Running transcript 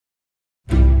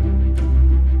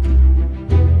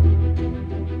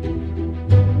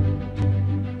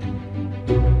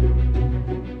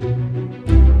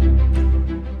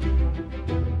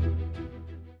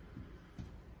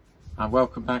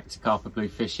Welcome back to Carpet Blue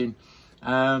Fishing.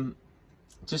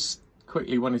 Just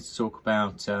quickly wanted to talk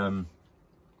about the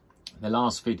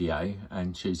last video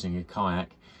and choosing a kayak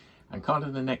and kind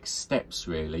of the next steps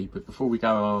really. But before we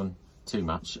go on too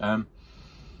much,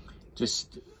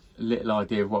 just a little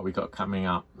idea of what we got coming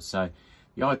up. So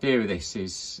the idea of this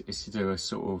is to do a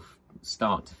sort of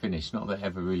start to finish, not that it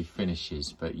ever really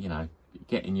finishes, but you know,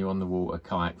 getting you on the water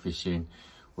kayak fishing.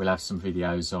 We'll have some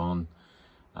videos on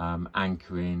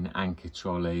anchoring, anchor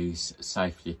trolleys,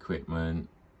 safety equipment,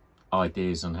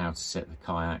 ideas on how to set the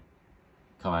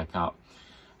kayak up,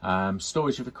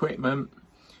 storage of equipment,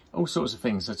 all sorts of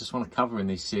things I just want to cover in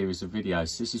this series of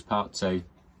videos. This is part 2,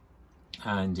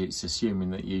 and it's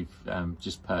assuming that you've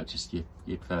just purchased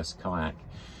your first kayak,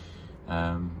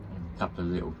 and a couple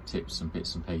of little tips and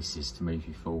bits and pieces to move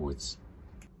you forwards.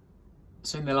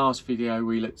 So in the last video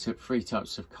we looked at 3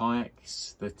 types of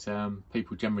kayaks that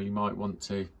people generally might want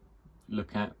to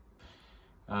look at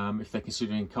if they're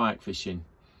considering kayak fishing.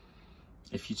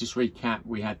 If you just recap,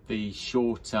 we had the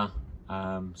shorter,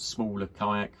 smaller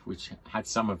kayak, which had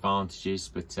some advantages,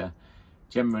 but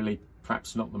generally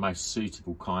perhaps not the most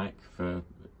suitable kayak for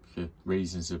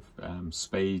reasons of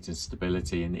speed and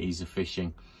stability and ease of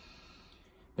fishing.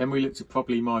 Then we looked at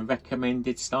probably my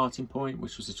recommended starting point,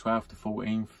 which was a 12 to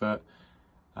 14 foot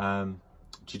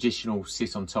traditional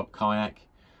sit on top kayak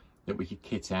that we could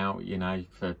kit out, you know,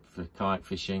 for kayak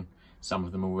fishing. Some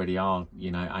of them already are,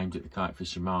 you know, aimed at the kayak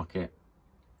fishing market.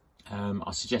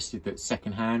 I suggested that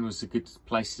second hand was a good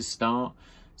place to start.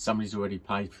 Somebody's already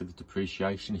paid for the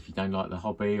depreciation. If you don't like the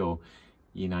hobby, or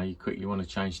you know, you quickly want to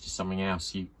change to something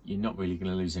else, you're not really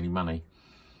going to lose any money.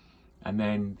 And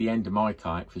then the end of my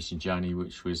kayak fishing journey,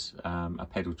 which was a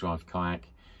pedal drive kayak,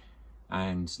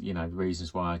 and you know, the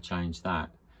reasons why I changed that.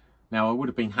 Now I would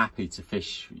have been happy to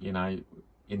fish, you know,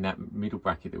 in that middle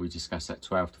bracket that we discussed, that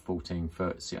 12 to 14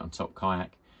 foot sit on top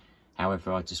kayak.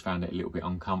 However, I just found it a little bit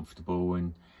uncomfortable,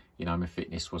 and you know, my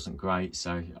fitness wasn't great,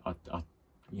 so I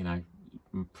you know,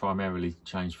 primarily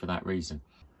changed for that reason.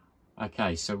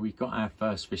 Okay, so we got our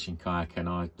first fishing kayak, and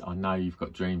I know you've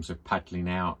got dreams of paddling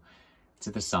out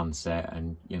to the sunset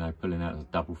and, you know, pulling out a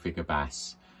double figure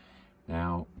bass.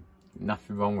 Now,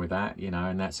 nothing wrong with that, you know,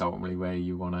 and that's ultimately where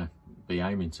you want to be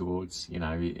aiming towards, you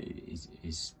know,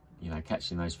 is you know,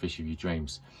 catching those fish of your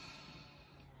dreams.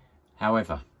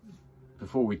 However,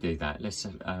 before we do that, let's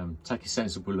take a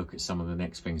sensible look at some of the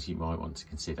next things you might want to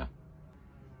consider.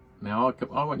 Now,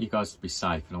 I want you guys to be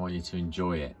safe, and I want you to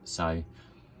enjoy it. So,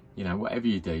 you know, whatever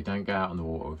you do, don't go out on the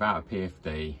water without a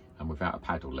PFD and without a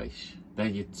paddle leash. They're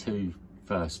your 2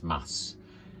 first musts.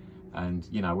 And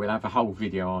you know, we'll have a whole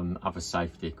video on other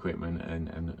safety equipment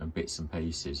and bits and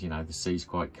pieces. You know, the sea's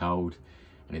quite cold,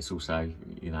 and it's also,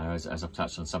 you know, as I've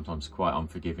touched on, sometimes quite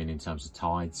unforgiving in terms of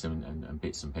tides and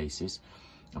bits and pieces.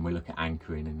 And we'll look at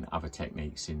anchoring and other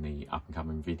techniques in the up and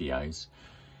coming videos.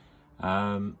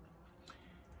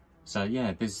 So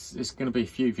yeah, there's going to be a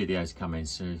few videos coming,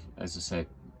 so as I said,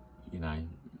 you know,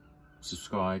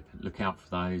 subscribe, look out for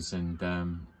those, and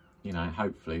you know,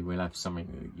 hopefully we'll have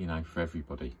something, you know, for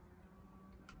everybody.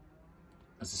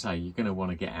 As I say, you're going to want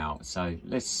to get out, so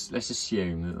let's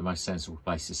assume that the most sensible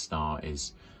place to start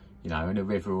is, you know, in a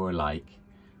river or a lake,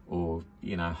 or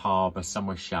you know, harbour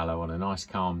somewhere shallow on a nice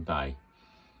calm day.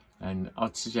 And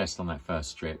I'd suggest on that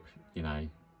first trip, you know,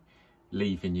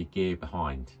 leaving your gear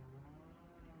behind,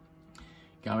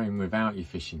 going without your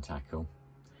fishing tackle,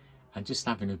 and just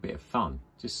having a bit of fun.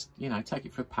 Just, you know, take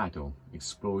it for a paddle,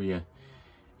 explore your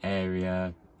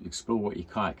area, explore what your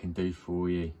kayak can do for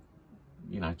you.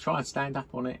 You know, try and stand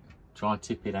up on it, try and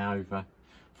tip it over,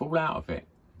 fall out of it,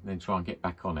 then try and get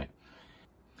back on it.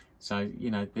 So,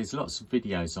 you know, there's lots of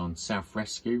videos on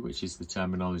self-rescue, which is the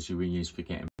terminology we use for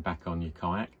getting back on your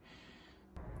kayak.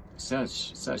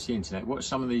 Search the internet, watch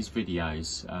some of these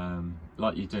videos,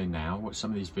 like you do now, watch some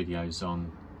of these videos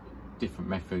on different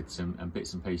methods and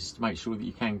bits and pieces to make sure that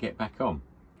you can get back on.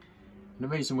 And the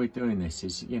reason we're doing this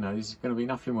is, you know, there's going to be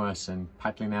nothing worse than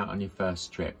paddling out on your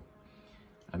first trip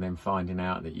and then finding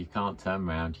out that you can't turn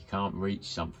around, you can't reach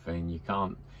something, you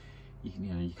can't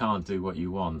do what you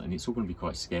want, and it's all going to be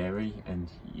quite scary, and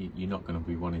you're not going to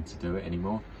be wanting to do it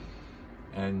anymore.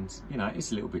 And you know,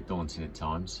 it's a little bit daunting at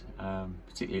times,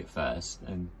 particularly at first,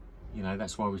 and you know,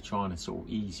 that's why we're trying to sort of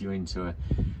ease you into a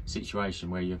situation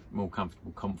where you're more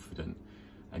comfortable, confident,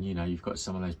 and you know, you've got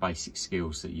some of those basic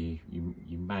skills that you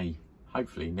may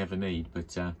hopefully never need,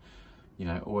 but you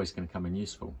know, always going to come in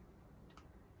useful.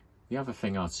 The other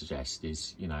thing I'd suggest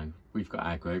is, you know, we've got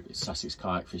our group, it's Sussex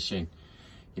Kayak Fishing.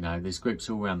 You know, there's groups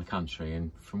all around the country,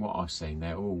 and from what I've seen,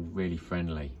 they're all really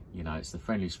friendly. You know, it's the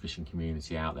friendliest fishing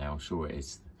community out there, I'm sure it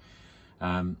is.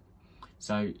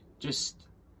 So just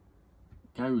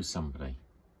go with somebody.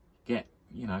 Get,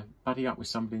 you know, buddy up with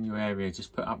somebody in your area.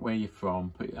 Just put up where you're from,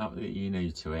 put it up that you're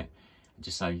new to it, and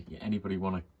just say, anybody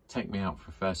want to take me out for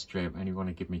a first trip? Anyone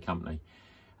want to give me company?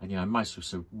 And, you know, most of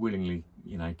us are willingly,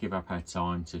 you know, give up our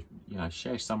time to, you know,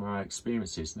 share some of our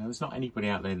experiences. Now, there's not anybody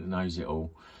out there that knows it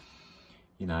all,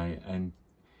 you know, and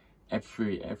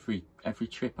every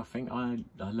trip, I think I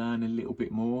learn a little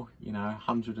bit more, you know,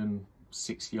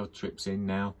 160 odd trips in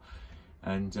now,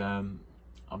 and I'm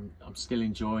still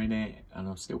enjoying it, and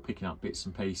I'm still picking up bits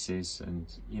and pieces,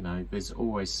 and, you know, there's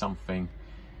always something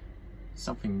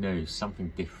new,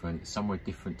 something different, somewhere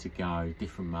different to go,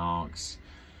 different marks,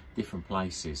 different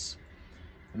places.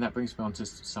 And that brings me on to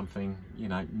something, you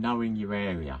know, knowing your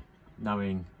area,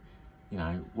 knowing, you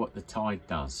know, what the tide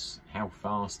does, how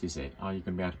fast is it, are you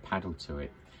going to be able to paddle to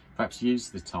it? Perhaps use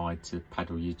the tide to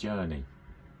paddle your journey,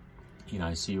 you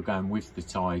know, so you're going with the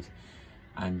tide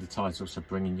and the tide's also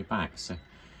bringing you back. So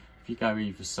if you go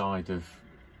either side of,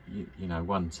 you know,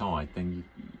 one tide, then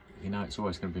you know it's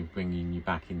always going to be bringing you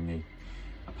back in the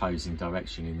opposing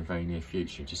direction in the very near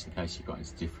future, just in case you got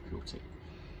into difficulty.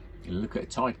 You look at a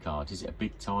tide card. Is it a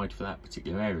big tide for that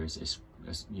particular area? Is it,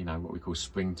 you know, what we call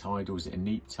spring tide, or is it a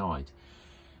neap tide?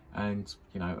 And,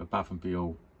 you know, above and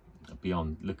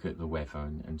beyond, look at the weather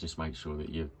and just make sure that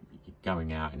you're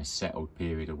going out in a settled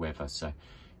period of weather. So,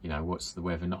 you know, what's the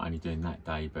weather not only doing that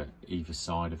day, but either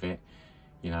side of it,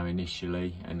 you know,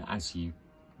 initially. And as you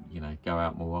know, go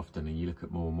out more often and you look at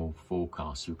more and more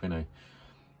forecasts, you're gonna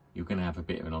have a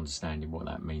bit of an understanding what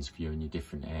that means for you in your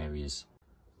different areas.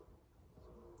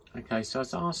 Okay, so I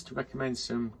was asked to recommend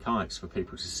some kayaks for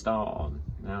people to start on.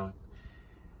 Now,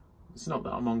 it's not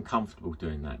that I'm uncomfortable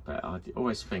doing that, but I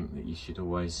always think that you should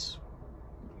always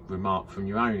remark from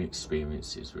your own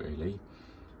experiences, really.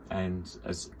 And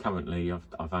as currently,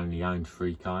 I've only owned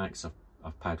 3 kayaks.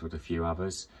 I've paddled a few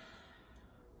others.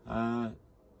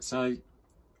 So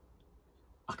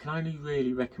I can only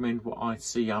really recommend what I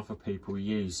see other people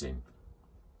using.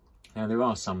 Now, there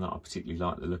are some that I particularly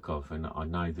like the look of, and I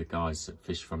know the guys that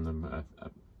fish from them,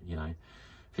 you know,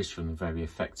 fish from them very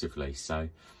effectively. So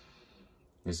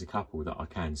there's a couple that I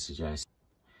can suggest.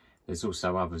 There's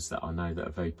also others that I know that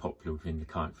are very popular within the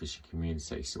kayak fishing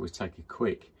community. So we'll take a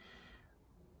quick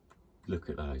look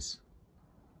at those.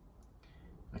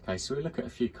 Okay, so we look at a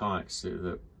few kayaks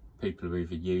that people are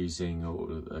either using or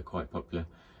that are quite popular.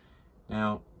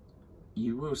 Now,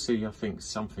 you will see, I think,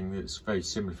 something that's very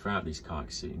similar throughout these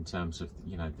kayaks in terms of,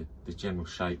 you know, the general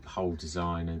shape, hull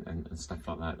design and stuff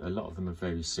like that. A lot of them are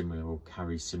very similar or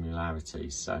carry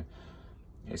similarities. So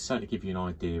it'll certainly give you an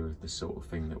idea of the sort of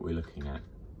thing that we're looking at.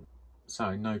 So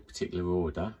in no particular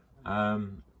order,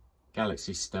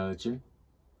 Galaxy Sturgeon.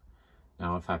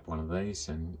 Now, I've had one of these,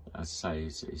 and as I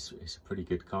say, it's a pretty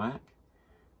good kayak.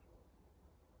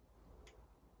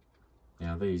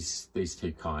 Now, these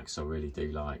 2 kayaks I really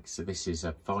do like. So this is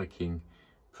a Viking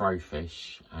Pro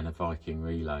Fish and a Viking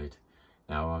Reload.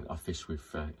 Now, I fish with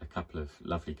a couple of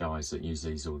lovely guys that use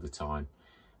these all the time.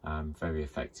 Very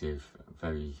effective,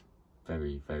 very,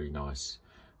 very, very nice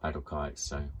paddle kayaks.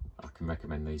 So I can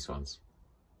recommend these ones.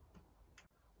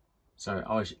 So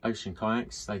Ocean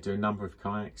Kayaks, they do a number of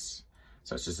kayaks,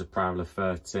 such as the Prowler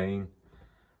 13,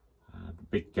 the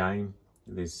Big Game.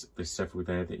 There's several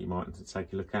there that you might want to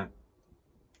take a look at.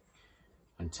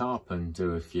 And Tarpon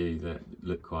do a few that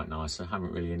look quite nice. I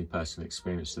haven't really any personal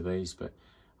experience of these, but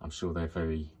I'm sure they're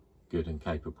very good and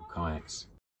capable kayaks.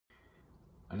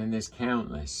 And then there's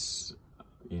countless,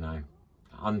 you know,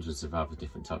 hundreds of other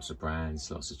different types of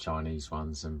brands, lots of Chinese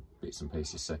ones and bits and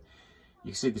pieces. So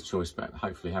you can see the choice, but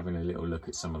hopefully having a little look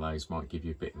at some of those might give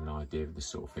you a bit of an idea of the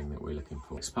sort of thing that we're looking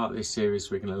for. As part of this series,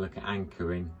 we're going to look at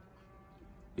anchoring,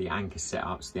 the anchor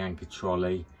setups, the anchor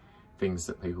trolley, things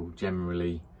that people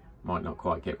generally might not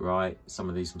quite get right. Some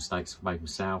of these mistakes I've made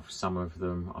myself, some of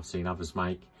them I've seen others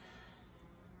make.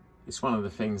 It's one of the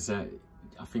things that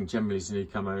I think generally as a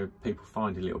newcomer people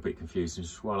find a little bit confusing,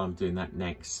 just while I'm doing that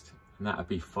next, and that'll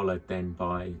be followed then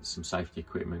by some safety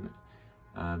equipment,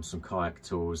 some kayak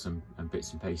tours and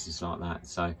bits and pieces like that.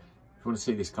 So if you want to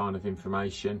see this kind of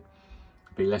information,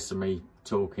 it'll be less of me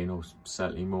talking or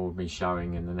certainly more of me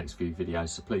showing in the next few videos.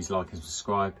 So please like and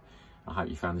subscribe. I hope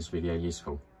you found this video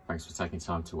useful. Thanks for taking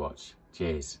time to watch.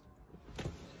 Cheers.